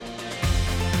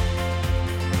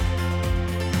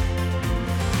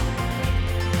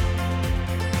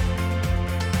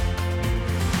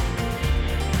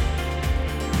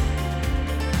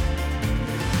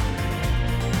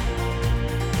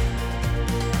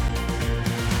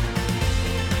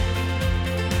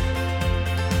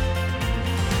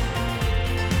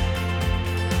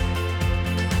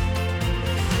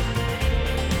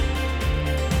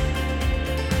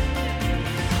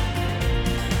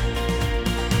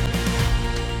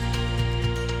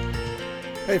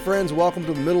Hey friends, welcome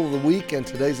to the middle of the week and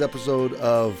today's episode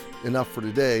of Enough for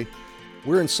Today.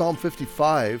 We're in Psalm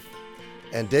 55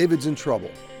 and David's in trouble.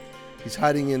 He's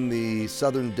hiding in the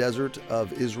southern desert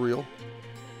of Israel.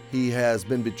 He has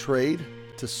been betrayed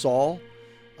to Saul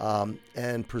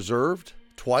and preserved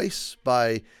twice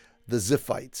by the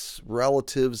Ziphites,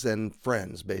 relatives and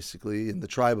friends basically in the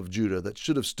tribe of Judah that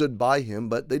should have stood by him,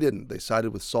 but they didn't. They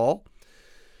sided with Saul.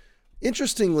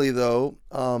 Interestingly though,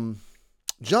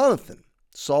 Jonathan,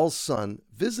 Saul's son,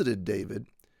 visited David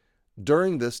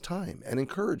during this time and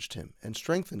encouraged him and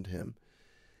strengthened him.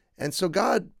 And so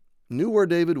God knew where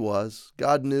David was.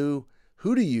 God knew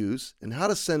who to use and how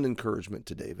to send encouragement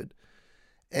to David.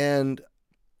 And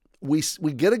we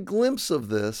get a glimpse of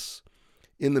this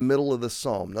in the middle of the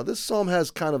psalm. Now, this psalm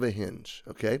has kind of a hinge,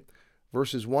 okay?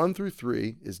 Verses 1 through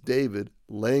 3 is David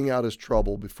laying out his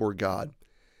trouble before God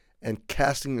and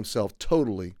casting himself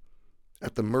totally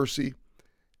at the mercy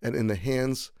and in the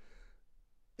hands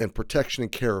and protection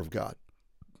and care of God.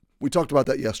 We talked about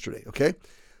that yesterday, okay?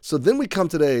 So then we come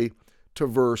today to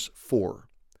verse 4,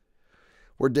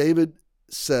 where David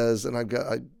says, and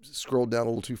I scrolled down a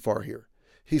little too far here.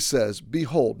 He says,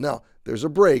 "Behold," now there's a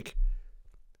break.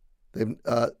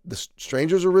 The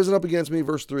strangers are risen up against me,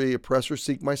 verse 3, "Oppressors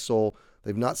seek my soul.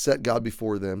 They've not set God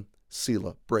before them."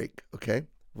 Selah, break, okay?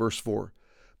 Verse 4,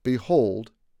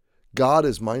 "Behold, God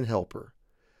is mine helper.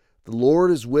 The Lord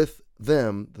is with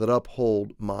them that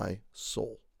uphold my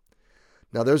soul."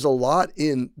 Now, there's a lot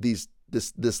in this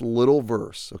little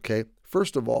verse, okay?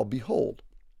 First of all, behold.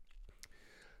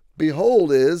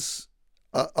 Behold is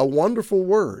a wonderful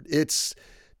word. It's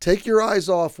take your eyes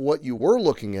off what you were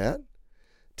looking at,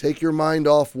 take your mind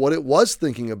off what it was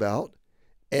thinking about,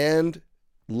 and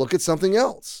look at something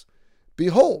else.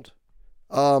 Behold.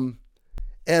 And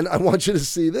I want you to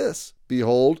see this.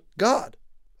 Behold God,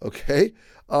 okay?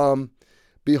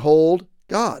 Behold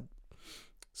God.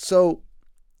 So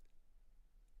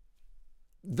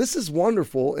this is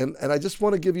wonderful, and I just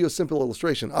want to give you a simple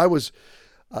illustration. I was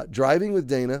driving with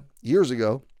Dana years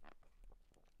ago.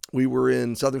 We were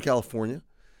in Southern California.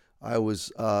 I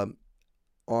was on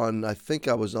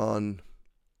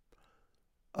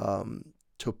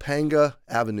Topanga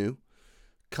Avenue,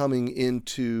 coming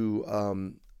into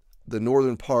the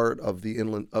northern part of the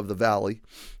inland of the valley,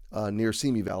 near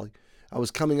Simi Valley. I was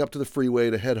coming up to the freeway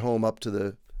to head home up to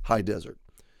the high desert.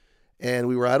 And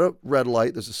we were at a red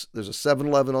light. There's a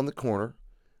 7-Eleven on the corner,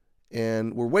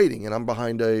 and we're waiting, and I'm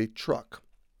behind a truck.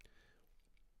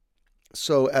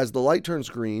 So as the light turns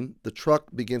green, the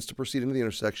truck begins to proceed into the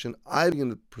intersection. I begin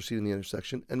to proceed in the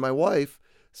intersection, and my wife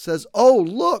says, "Oh,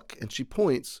 look," and she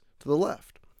points to the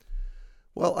left.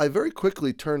 Well, I very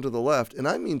quickly turned to the left, and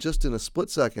I mean just in a split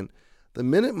second, the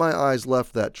minute my eyes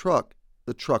left that truck,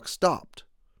 the truck stopped.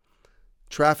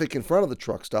 Traffic in front of the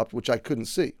truck stopped, which I couldn't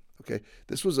see. Okay,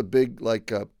 this was a big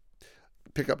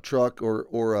pickup truck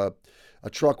or a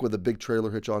truck with a big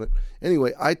trailer hitch on it.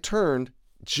 Anyway, I turned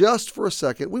just for a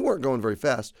second. We weren't going very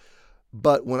fast,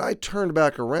 but when I turned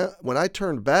back,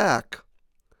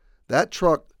 that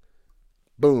truck,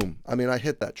 boom! I mean, I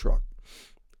hit that truck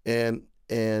and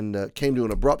came to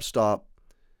an abrupt stop.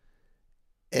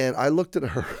 And I looked at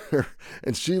her,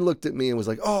 and she looked at me and was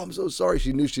like, "Oh, I'm so sorry."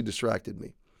 She knew she distracted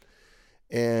me.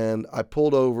 And I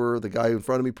pulled over. The guy in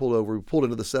front of me pulled over. We pulled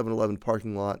into the 7-Eleven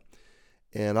parking lot.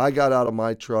 And I got out of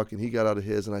my truck, and he got out of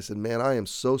his. And I said, "Man, I am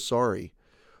so sorry."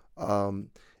 And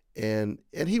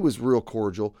he was real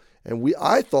cordial. And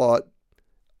I thought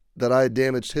that I had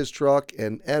damaged his truck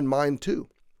and mine too.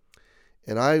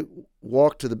 And I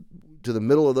walked to the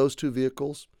middle of those two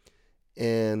vehicles.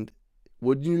 And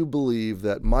would you believe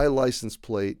that my license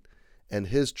plate and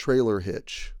his trailer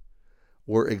hitch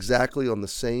were exactly on the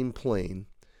same plane?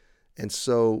 And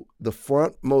so the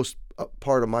frontmost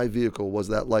part of my vehicle was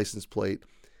that license plate,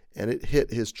 and it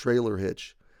hit his trailer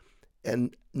hitch,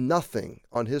 and nothing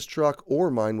on his truck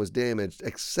or mine was damaged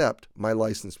except my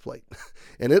license plate.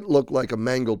 And it looked like a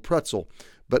mangled pretzel,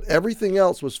 but everything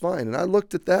else was fine. And I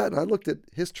looked at that, and I looked at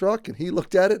his truck, and he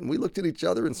looked at it, and we looked at each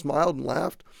other and smiled and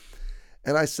laughed.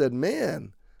 And I said,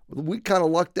 "Man, we kind of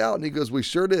lucked out." And he goes, "We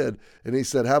sure did." And he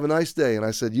said, "Have a nice day." And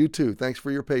I said, "You too. Thanks for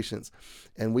your patience."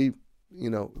 And we,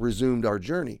 resumed our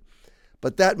journey.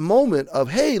 But that moment of,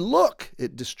 "Hey, look,"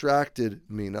 it distracted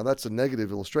me. Now that's a negative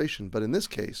illustration, but in this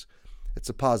case, it's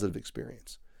a positive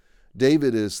experience.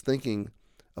 David is thinking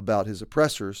about his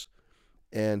oppressors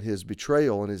and his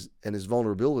betrayal and his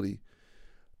vulnerability,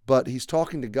 but he's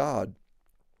talking to God.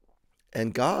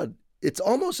 And God, it's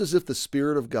almost as if the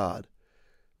Spirit of God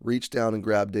reached down and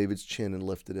grabbed David's chin and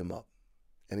lifted him up.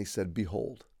 And he said,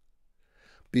 "Behold,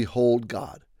 behold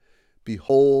God,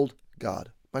 behold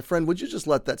God." My friend, would you just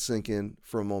let that sink in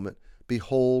for a moment?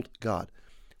 Behold God.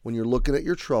 When you're looking at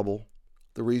your trouble,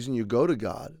 the reason you go to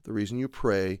God, the reason you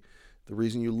pray, the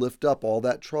reason you lift up all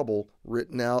that trouble,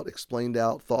 written out, explained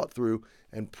out, thought through,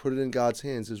 and put it in God's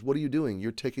hands is, what are you doing?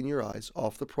 You're taking your eyes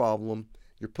off the problem.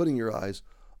 You're putting your eyes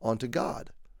onto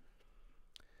God.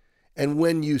 And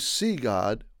when you see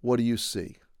God, what do you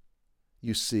see?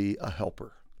 You see a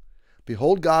helper.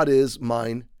 Behold, God is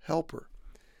mine helper.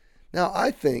 Now,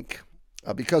 I think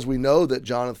because we know that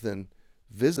Jonathan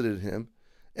visited him,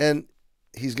 and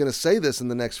he's going to say this in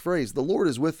the next phrase, the Lord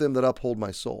is with them that uphold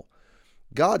my soul.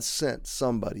 God sent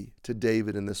somebody to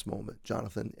David in this moment,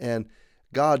 Jonathan, and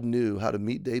God knew how to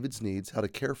meet David's needs, how to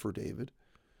care for David.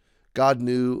 God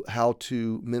knew how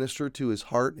to minister to his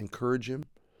heart, encourage him.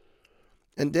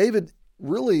 And David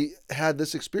really had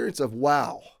this experience of,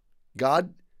 wow,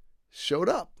 God showed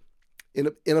up in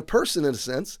a person, in a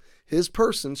sense. His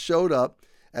person showed up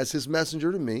as his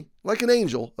messenger to me, like an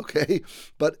angel, okay,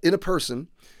 but in a person,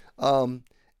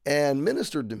 and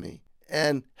ministered to me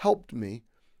and helped me,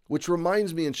 which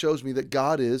reminds me and shows me that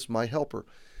God is my helper.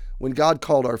 When God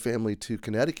called our family to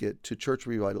Connecticut to church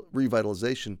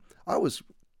revitalization, I was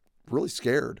really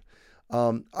scared.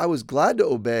 I was glad to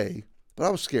obey, but I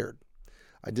was scared.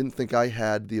 I didn't think I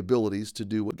had the abilities to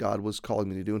do what God was calling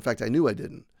me to do. In fact, I knew I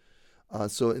didn't.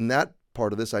 So in that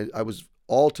part of this, I was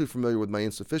all too familiar with my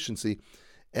insufficiency.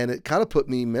 And it kind of put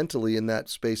me mentally in that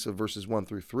space of verses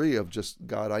 1-3 of just,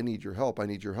 God, I need your help. I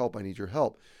need your help. I need your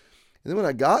help. And then when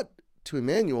I got to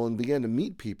Emmanuel and began to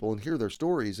meet people and hear their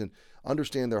stories and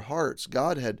understand their hearts,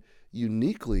 God had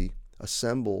uniquely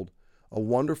assembled a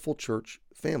wonderful church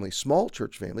family, small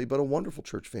church family, but a wonderful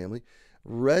church family,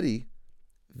 ready,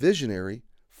 visionary,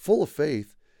 full of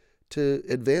faith to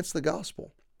advance the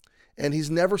gospel. And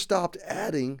he's never stopped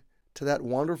adding to that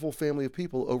wonderful family of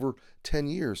people over 10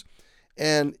 years.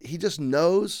 And he just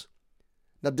knows.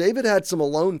 Now, David had some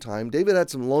alone time. David had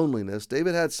some loneliness.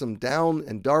 David had some down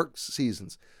and dark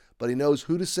seasons. But he knows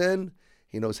who to send.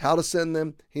 He knows how to send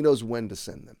them. He knows when to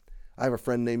send them. I have a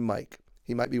friend named Mike.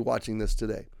 He might be watching this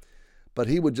today. But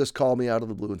he would just call me out of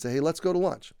the blue and say, hey, let's go to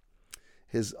lunch.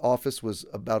 His office was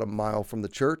about a mile from the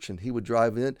church, and he would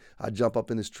drive in. I'd jump up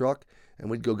in his truck, and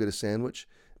we'd go get a sandwich.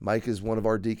 Mike is one of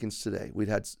our deacons today. We'd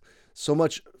had so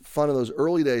much fun in those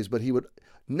early days, but he would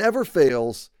never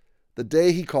fails. The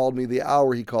day he called me, the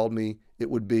hour he called me, it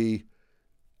would be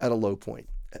at a low point.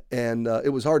 And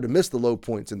it was hard to miss the low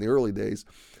points in the early days.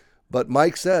 But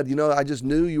Mike said, I just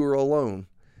knew you were alone,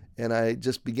 and I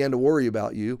just began to worry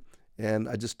about you. And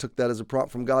I just took that as a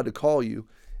prompt from God to call you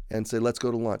and say, let's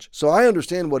go to lunch. So I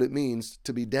understand what it means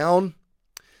to be down,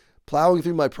 plowing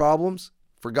through my problems,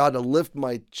 for God to lift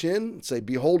my chin and say,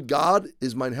 behold, God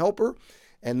is mine helper.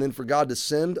 And then for God to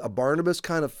send a Barnabas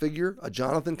kind of figure, a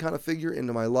Jonathan kind of figure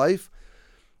into my life.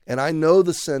 And I know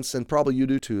the sense, and probably you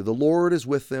do too, the Lord is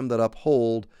with them that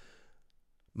uphold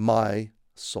my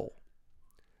soul.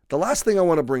 The last thing I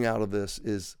want to bring out of this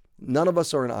is none of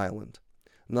us are an island.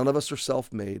 None of us are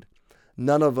self-made.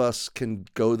 None of us can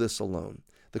go this alone.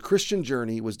 The Christian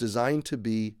journey was designed to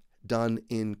be done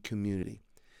in community.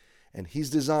 And he's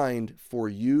designed for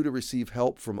you to receive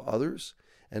help from others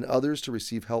and others to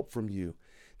receive help from you.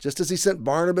 Just as he sent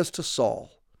Barnabas to Saul.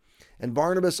 And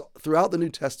Barnabas, throughout the New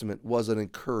Testament, was an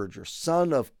encourager,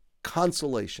 son of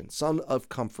consolation, son of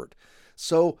comfort.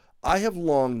 So I have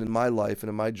longed in my life and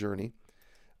in my journey,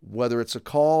 whether it's a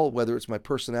call, whether it's my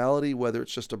personality, whether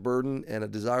it's just a burden and a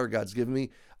desire God's given me,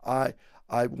 I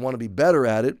want to be better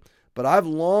at it. But I've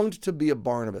longed to be a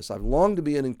Barnabas. I've longed to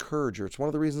be an encourager. It's one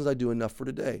of the reasons I do Enough for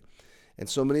Today. And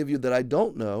so many of you that I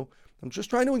don't know, I'm just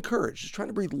trying to encourage, just trying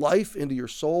to breathe life into your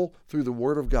soul through the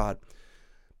Word of God.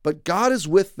 But God is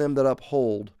with them that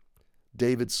uphold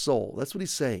David's soul. That's what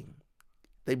he's saying.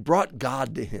 They brought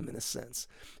God to him in a sense.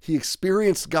 He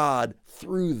experienced God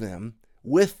through them,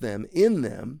 with them, in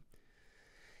them.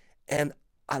 And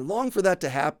I long for that to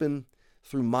happen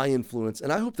through my influence.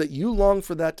 And I hope that you long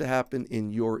for that to happen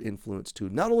in your influence too.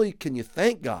 Not only can you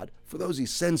thank God for those he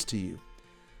sends to you,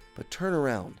 but turn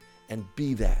around and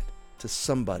be that to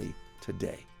somebody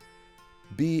today.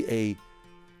 Be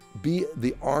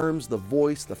the arms, the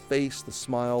voice, the face, the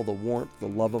smile, the warmth, the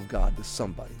love of God to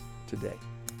somebody today.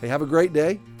 Hey, have a great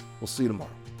day. We'll see you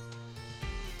tomorrow.